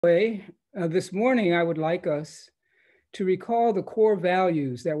This morning I would like us to recall the core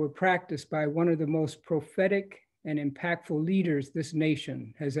values that were practiced by one of the most prophetic and impactful leaders this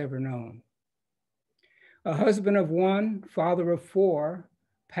nation has ever known. A husband of one, father of four,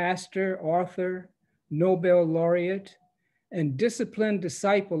 pastor, author, Nobel laureate, and disciplined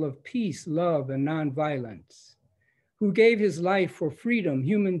disciple of peace, love, and nonviolence, who gave his life for freedom,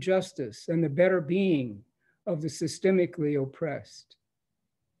 human justice, and the better being of the systemically oppressed.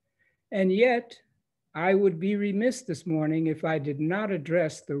 And yet, I would be remiss this morning if I did not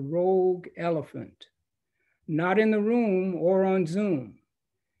address the rogue elephant, not in the room or on Zoom,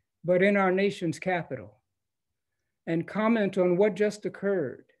 but in our nation's capital, and comment on what just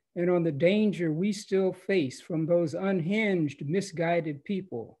occurred and on the danger we still face from those unhinged, misguided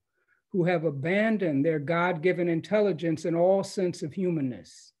people who have abandoned their God-given intelligence and all sense of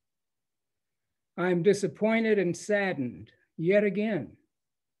humanness. I'm disappointed and saddened yet again.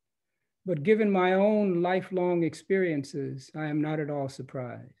 But given my own lifelong experiences, I am not at all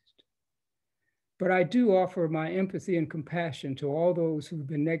surprised. But I do offer my empathy and compassion to all those who've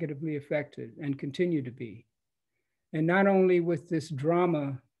been negatively affected and continue to be. And not only with this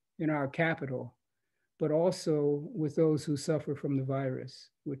drama in our capital, but also with those who suffer from the virus,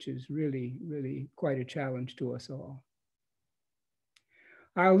 which is really, really quite a challenge to us all.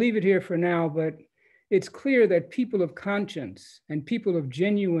 I'll leave it here for now, but it's clear that people of conscience and people of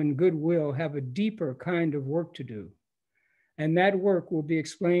genuine goodwill have a deeper kind of work to do. And that work will be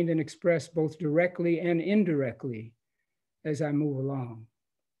explained and expressed both directly and indirectly as I move along.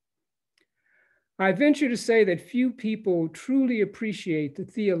 I venture to say that few people truly appreciate the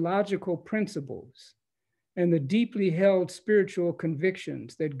theological principles and the deeply held spiritual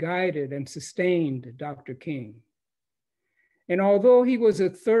convictions that guided and sustained Dr. King. And although he was a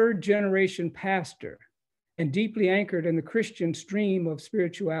third-generation pastor and deeply anchored in the Christian stream of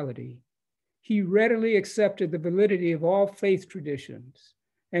spirituality, he readily accepted the validity of all faith traditions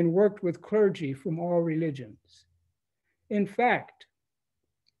and worked with clergy from all religions. In fact,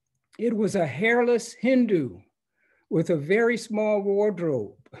 it was a hairless Hindu with a very small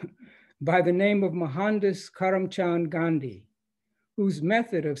wardrobe by the name of Mohandas Karamchand Gandhi, whose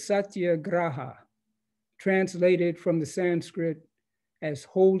method of satyagraha, translated from the Sanskrit as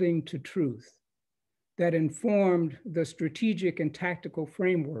holding to truth, that informed the strategic and tactical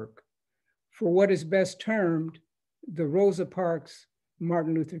framework for what is best termed the Rosa Parks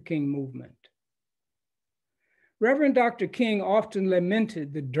Martin Luther King movement. Reverend Dr. King often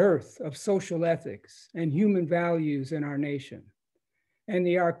lamented the dearth of social ethics and human values in our nation, and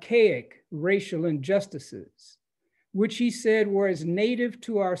the archaic racial injustices, which he said were as native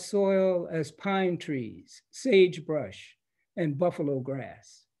to our soil as pine trees, sagebrush, and buffalo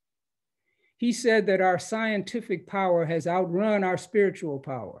grass. He said that our scientific power has outrun our spiritual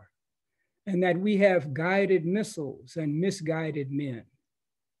power, and that we have guided missiles and misguided men.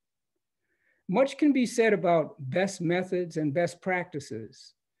 Much can be said about best methods and best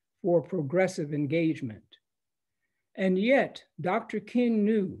practices for progressive engagement. And yet, Dr. King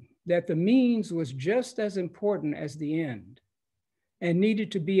knew that the means was just as important as the end and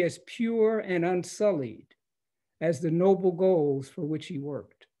needed to be as pure and unsullied as the noble goals for which he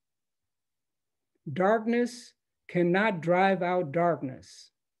worked. Darkness cannot drive out darkness.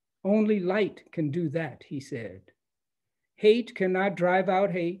 Only light can do that, he said. Hate cannot drive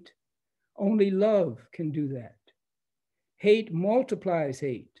out hate. Only love can do that. Hate multiplies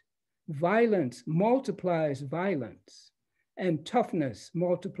hate. Violence multiplies violence. And toughness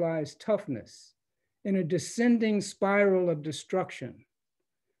multiplies toughness in a descending spiral of destruction.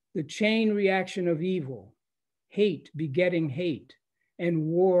 The chain reaction of evil, hate begetting hate, and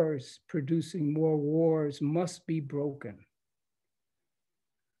wars producing more wars must be broken.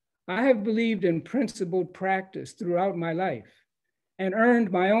 I have believed in principled practice throughout my life and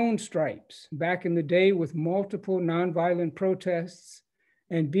earned my own stripes back in the day with multiple nonviolent protests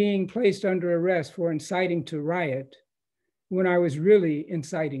and being placed under arrest for inciting to riot when I was really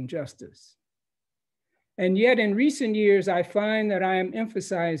inciting justice. And yet in recent years, I find that I am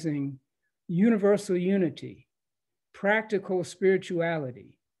emphasizing universal unity, practical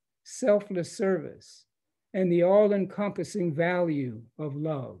spirituality, selfless service, and the all-encompassing value of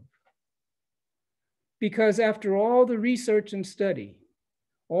love. Because after all the research and study,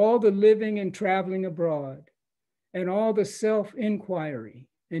 all the living and traveling abroad, and all the self-inquiry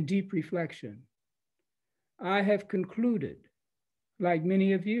and deep reflection, I have concluded, like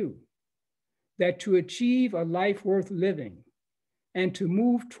many of you, that to achieve a life worth living and to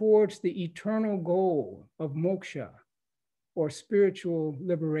move towards the eternal goal of moksha, or spiritual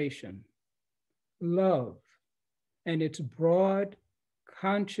liberation, love, and its broad,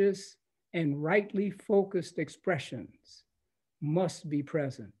 conscious, and rightly focused expressions must be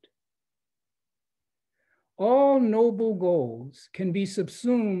present. All noble goals can be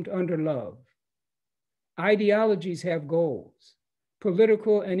subsumed under love. Ideologies have goals.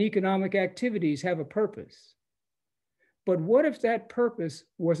 Political and economic activities have a purpose. But what if that purpose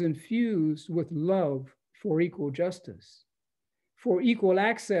was infused with love for equal justice, for equal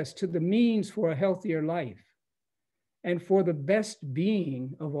access to the means for a healthier life, and for the best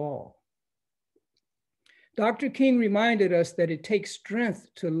being of all? Dr. King reminded us that it takes strength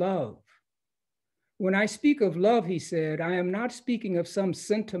to love. When I speak of love, he said, I am not speaking of some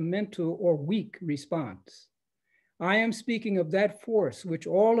sentimental or weak response. I am speaking of that force which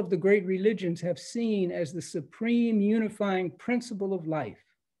all of the great religions have seen as the supreme unifying principle of life.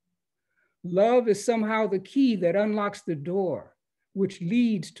 Love is somehow the key that unlocks the door, which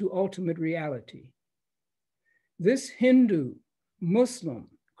leads to ultimate reality. This Hindu, Muslim,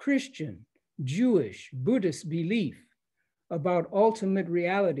 Christian, Jewish, Buddhist belief about ultimate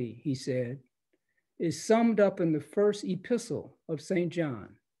reality, he said, is summed up in the first epistle of St. John.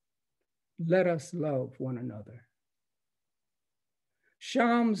 Let us love one another.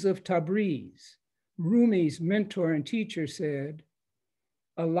 Shams of Tabriz, Rumi's mentor and teacher, said,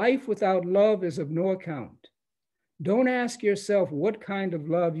 a life without love is of no account. Don't ask yourself what kind of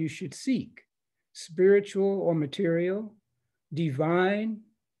love you should seek, spiritual or material, divine,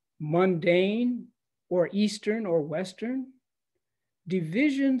 mundane, or Eastern or Western.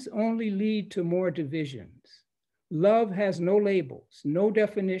 Divisions only lead to more divisions. Love has no labels, no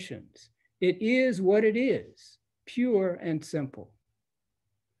definitions. It is what it is, pure and simple.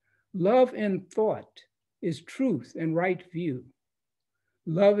 Love in thought is truth and right view.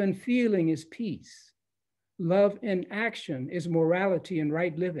 Love in feeling is peace. Love in action is morality and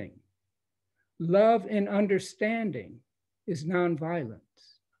right living. Love in understanding is nonviolence.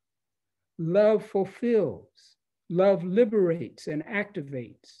 Love fulfills. Love liberates and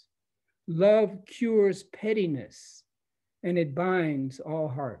activates. Love cures pettiness, and it binds all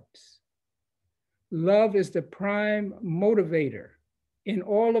hearts. Love is the prime motivator in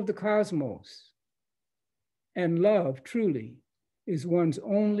all of the cosmos. And love, truly, is one's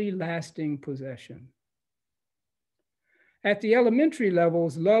only lasting possession. At the elementary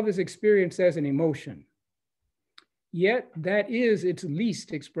levels, love is experienced as an emotion. Yet that is its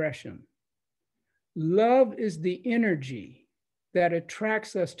least expression. Love is the energy that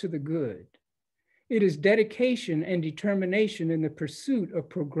attracts us to the good. It is dedication and determination in the pursuit of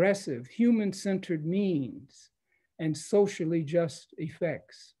progressive, human-centered means and socially just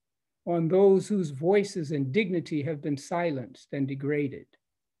effects on those whose voices and dignity have been silenced and degraded.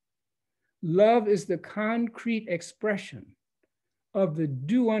 Love is the concrete expression of the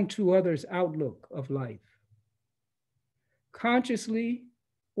do unto others outlook of life. Consciously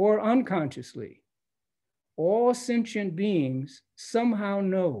or unconsciously, all sentient beings somehow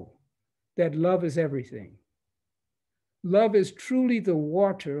know that love is everything. Love is truly the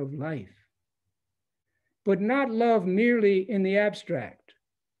water of life, but not love merely in the abstract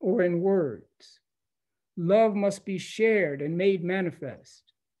or in words. Love must be shared and made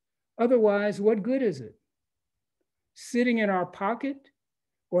manifest. Otherwise, what good is it? Sitting in our pocket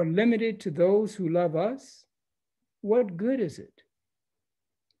or limited to those who love us? What good is it?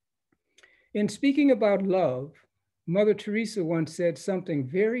 In speaking about love, Mother Teresa once said something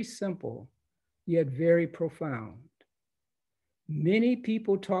very simple, yet very profound. Many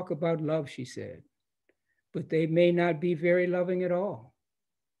people talk about love, she said, but they may not be very loving at all.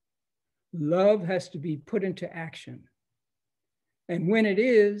 Love has to be put into action. And when it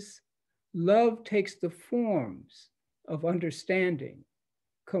is, love takes the forms of understanding,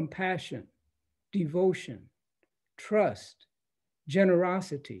 compassion, devotion, trust,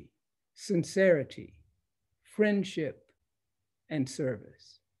 generosity, sincerity, friendship, and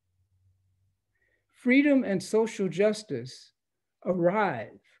service. Freedom and social justice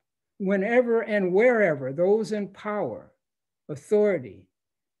arrive whenever and wherever those in power, authority,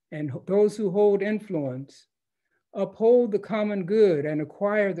 and those who hold influence uphold the common good and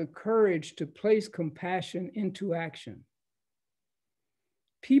acquire the courage to place compassion into action.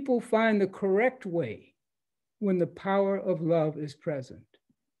 People find the correct way when the power of love is present.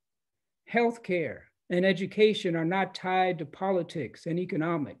 Healthcare and education are not tied to politics and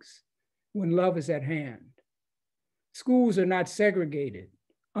economics when love is at hand. Schools are not segregated,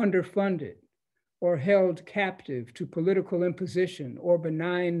 underfunded, or held captive to political imposition or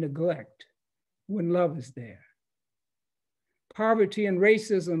benign neglect when love is there. Poverty and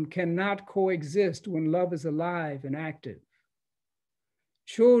racism cannot coexist when love is alive and active.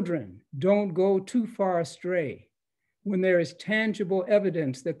 Children don't go too far astray when there is tangible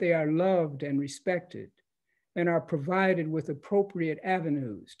evidence that they are loved and respected and are provided with appropriate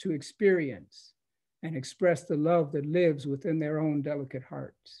avenues to experience and express the love that lives within their own delicate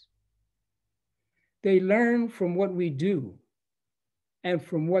hearts. They learn from what we do and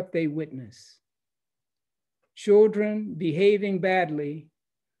from what they witness. Children behaving badly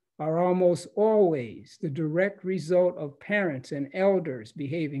are almost always the direct result of parents and elders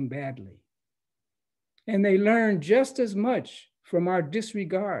behaving badly. And they learn just as much from our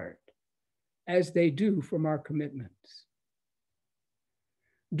disregard as they do from our commitments.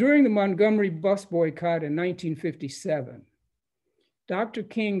 During the Montgomery bus boycott in 1957, Dr.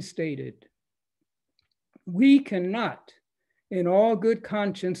 King stated, "We cannot, in all good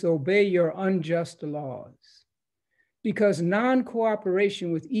conscience, obey your unjust laws, because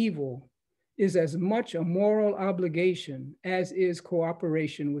non-cooperation with evil is as much a moral obligation as is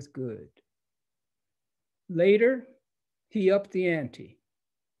cooperation with good." Later, he upped the ante.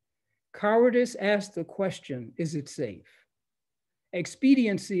 Cowardice asked the question, is it safe?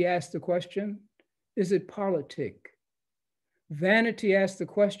 Expediency asked the question, is it politic? Vanity asked the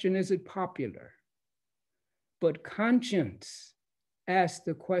question, is it popular? But conscience asked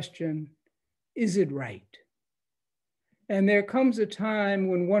the question, is it right? And there comes a time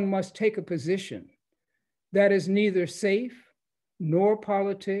when one must take a position that is neither safe, nor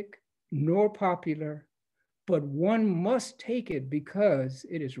politic, nor popular, but one must take it because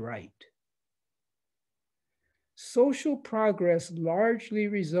it is right. Social progress largely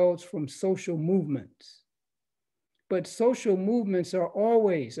results from social movements, but social movements are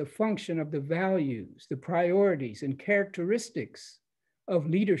always a function of the values, the priorities, and characteristics of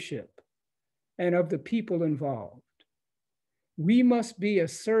leadership and of the people involved. We must be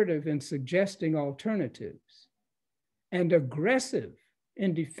assertive in suggesting alternatives and aggressive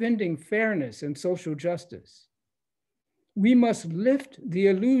in defending fairness and social justice. We must lift the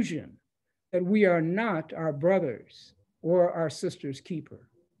illusion that we are not our brother's or our sister's keeper.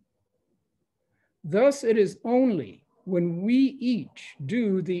 Thus, it is only when we each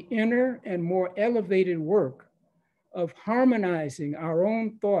do the inner and more elevated work of harmonizing our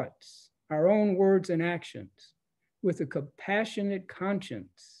own thoughts, our own words and actions with a compassionate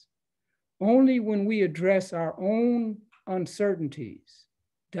conscience, only when we address our own uncertainties,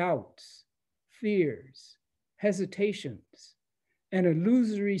 doubts, fears, hesitations, an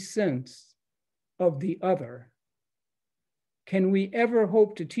illusory sense of the other, can we ever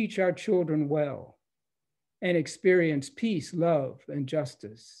hope to teach our children well and experience peace, love, and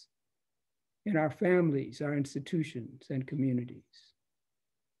justice in our families, our institutions, and communities.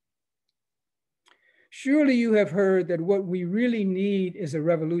 Surely you have heard that what we really need is a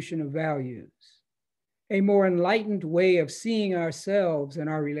revolution of values, a more enlightened way of seeing ourselves and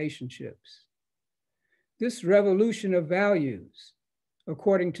our relationships. This revolution of values,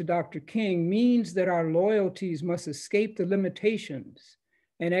 according to Dr. King, means that our loyalties must escape the limitations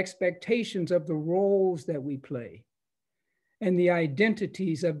and expectations of the roles that we play and the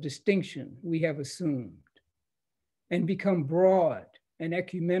identities of distinction we have assumed, and become broad and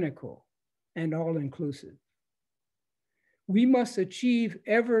ecumenical and all-inclusive. We must achieve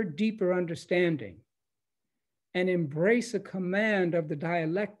ever deeper understanding and embrace a command of the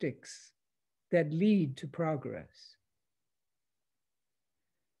dialectics that lead to progress.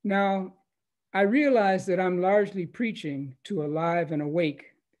 Now, I realize that I'm largely preaching to a live and awake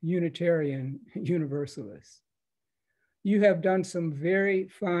Unitarian Universalist. You have done some very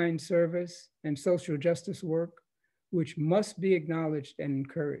fine service and social justice work, which must be acknowledged and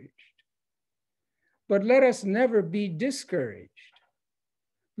encouraged. But let us never be discouraged.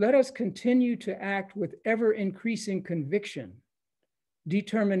 Let us continue to act with ever increasing conviction,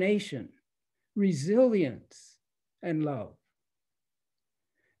 determination, resilience, and love.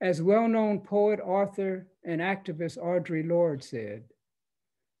 As well-known poet, author, and activist Audre Lorde said,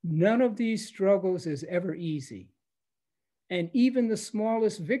 "None of these struggles is ever easy, and even the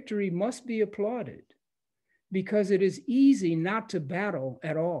smallest victory must be applauded, because it is easy not to battle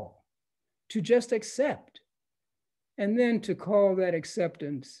at all, to just accept, and then to call that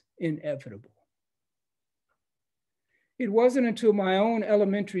acceptance inevitable." It wasn't until my own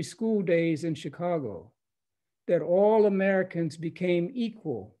elementary school days in Chicago that all Americans became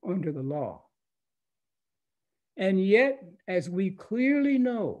equal under the law. And yet, as we clearly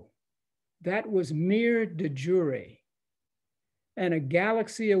know, that was mere de jure and a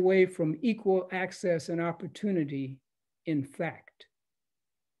galaxy away from equal access and opportunity in fact.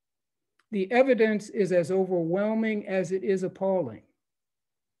 The evidence is as overwhelming as it is appalling.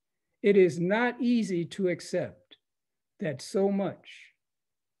 It is not easy to accept that so much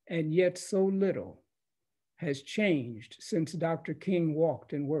and yet so little has changed since Dr. King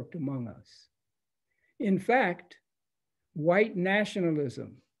walked and worked among us. In fact, white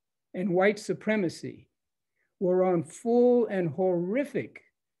nationalism and white supremacy were on full and horrific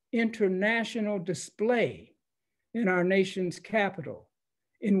international display in our nation's capital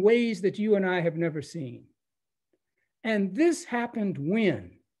in ways that you and I have never seen. And this happened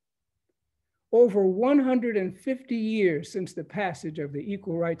when? Over 150 years since the passage of the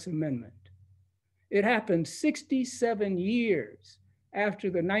Equal Rights Amendment. It happened 67 years after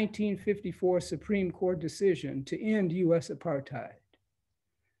the 1954 Supreme Court decision to end US apartheid.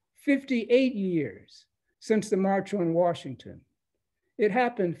 58 years since the March on Washington. It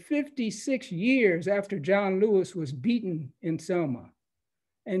happened 56 years after John Lewis was beaten in Selma,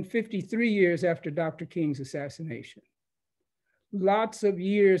 and 53 years after Dr. King's assassination. Lots of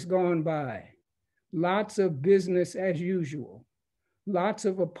years gone by, lots of business as usual, lots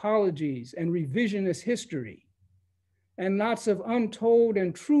of apologies and revisionist history, and lots of untold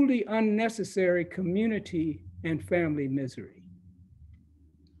and truly unnecessary community and family misery.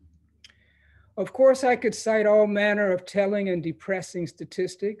 Of course, I could cite all manner of telling and depressing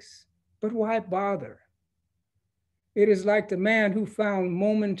statistics, but why bother? It is like the man who found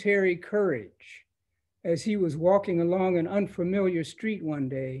momentary courage as he was walking along an unfamiliar street one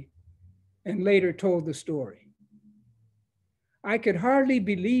day and later told the story. I could hardly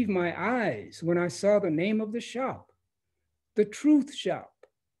believe my eyes when I saw the name of the shop, the Truth Shop.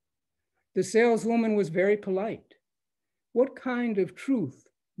 The saleswoman was very polite. What kind of truth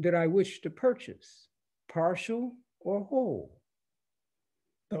did I wish to purchase, partial or whole?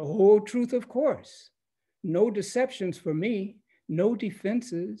 The whole truth, of course. No deceptions for me, no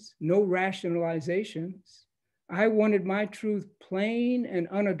defenses, no rationalizations. I wanted my truth plain and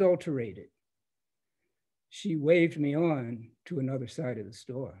unadulterated. She waved me on to another side of the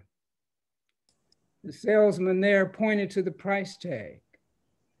store. The salesman there pointed to the price tag.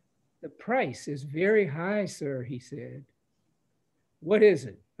 The price is very high, sir, he said. What is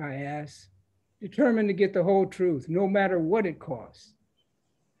it? I asked, determined to get the whole truth, no matter what it costs.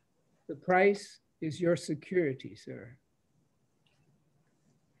 The price is your security, sir.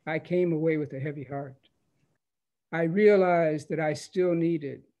 I came away with a heavy heart. I realized that I still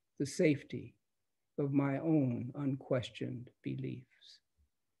needed the safety of my own unquestioned beliefs.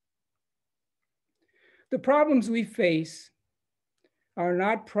 The problems we face are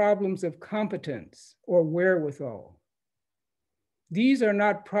not problems of competence or wherewithal. These are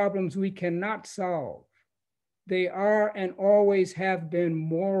not problems we cannot solve. They are and always have been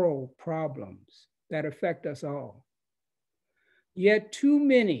moral problems that affect us all. Yet too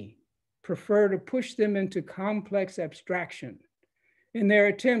many prefer to push them into complex abstraction in their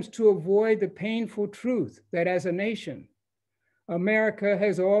attempts to avoid the painful truth that as a nation, America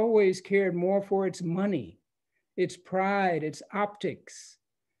has always cared more for its money, its pride, its optics,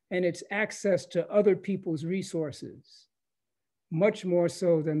 and its access to other people's resources, much more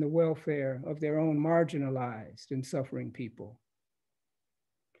so than the welfare of their own marginalized and suffering people.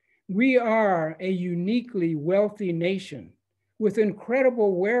 We are a uniquely wealthy nation with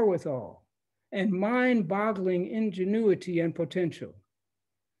incredible wherewithal and mind-boggling ingenuity and potential.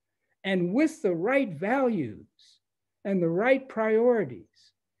 And with the right values and the right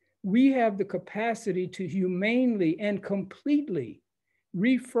priorities, we have the capacity to humanely and completely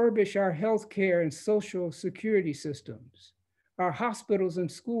refurbish our healthcare and social security systems, our hospitals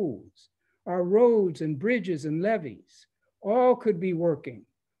and schools, our roads and bridges and levees. All could be working.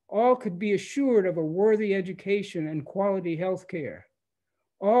 All could be assured of a worthy education and quality healthcare.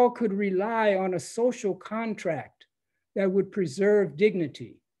 All could rely on a social contract that would preserve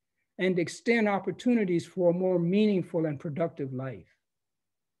dignity and extend opportunities for a more meaningful and productive life.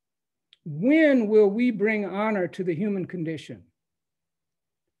 When will we bring honor to the human condition?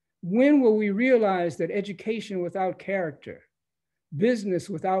 When will we realize that education without character, business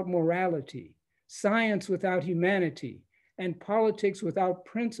without morality, science without humanity, and politics without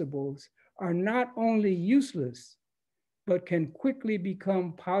principles are not only useless, but can quickly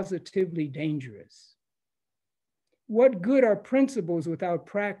become positively dangerous? What good are principles without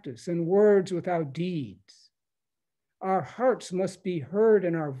practice and words without deeds? Our hearts must be heard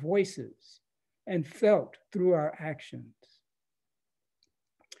in our voices and felt through our actions.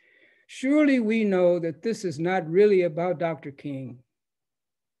 Surely we know that this is not really about Dr. King.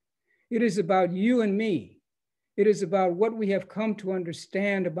 It is about you and me. It is about what we have come to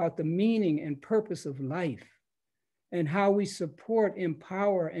understand about the meaning and purpose of life and how we support,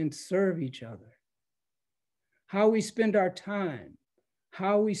 empower, and serve each other. How we spend our time,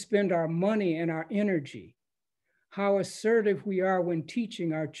 how we spend our money and our energy, how assertive we are when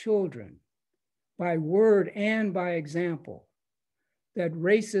teaching our children, by word and by example, that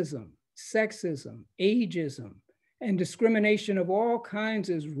racism, sexism, ageism, and discrimination of all kinds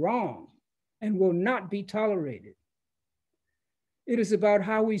is wrong and will not be tolerated. It is about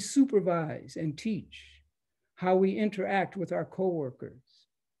how we supervise and teach, how we interact with our coworkers,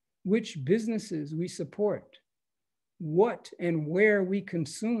 which businesses we support, what and where we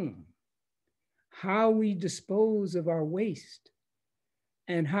consume, how we dispose of our waste,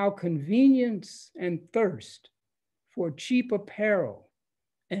 and how convenience and thirst for cheap apparel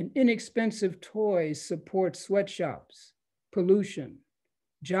and inexpensive toys support sweatshops, pollution,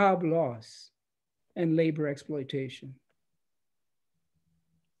 job loss, and labor exploitation.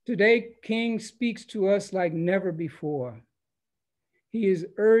 Today, King speaks to us like never before. He is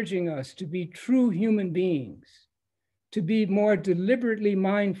urging us to be true human beings, to be more deliberately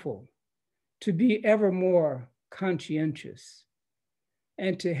mindful, to be ever more conscientious,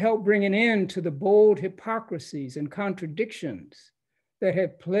 and to help bring an end to the bold hypocrisies and contradictions that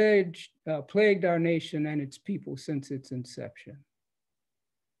have plagued our nation and its people since its inception.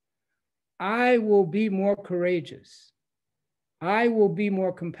 I will be more courageous. I will be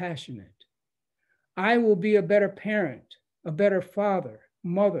more compassionate. I will be a better parent, a better father,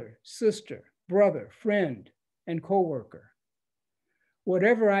 mother, sister, brother, friend, and coworker.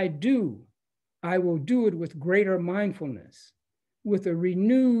 Whatever I do, I will do it with greater mindfulness, with a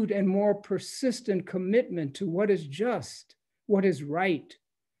renewed and more persistent commitment to what is just, what is right,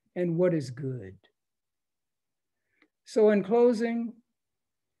 and what is good. So in closing,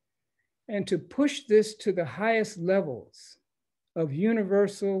 and to push this to the highest levels of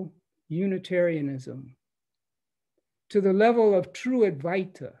universal Unitarianism, to the level of true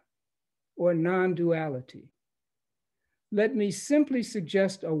Advaita or non-duality, let me simply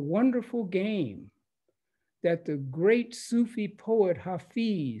suggest a wonderful game that the great Sufi poet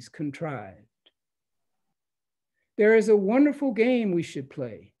Hafiz contrived. There is a wonderful game we should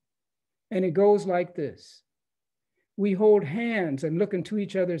play, and it goes like this. We hold hands and look into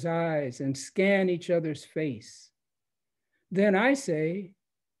each other's eyes and scan each other's face. Then I say,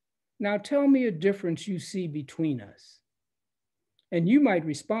 now tell me a difference you see between us. And you might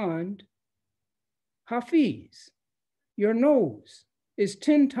respond, Hafiz, your nose is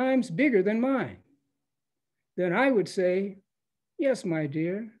 10 times bigger than mine. Then I would say, yes, my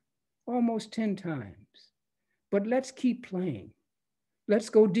dear, almost 10 times. But let's keep playing. Let's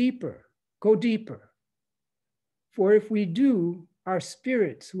go deeper, go deeper. For if we do, our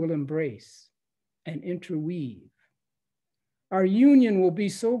spirits will embrace and interweave. Our union will be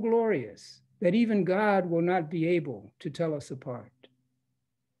so glorious that even God will not be able to tell us apart.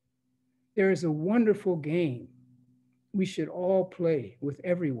 There is a wonderful game we should all play with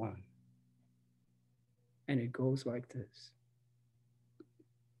everyone. And it goes like this.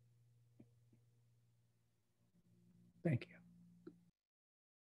 Thank you.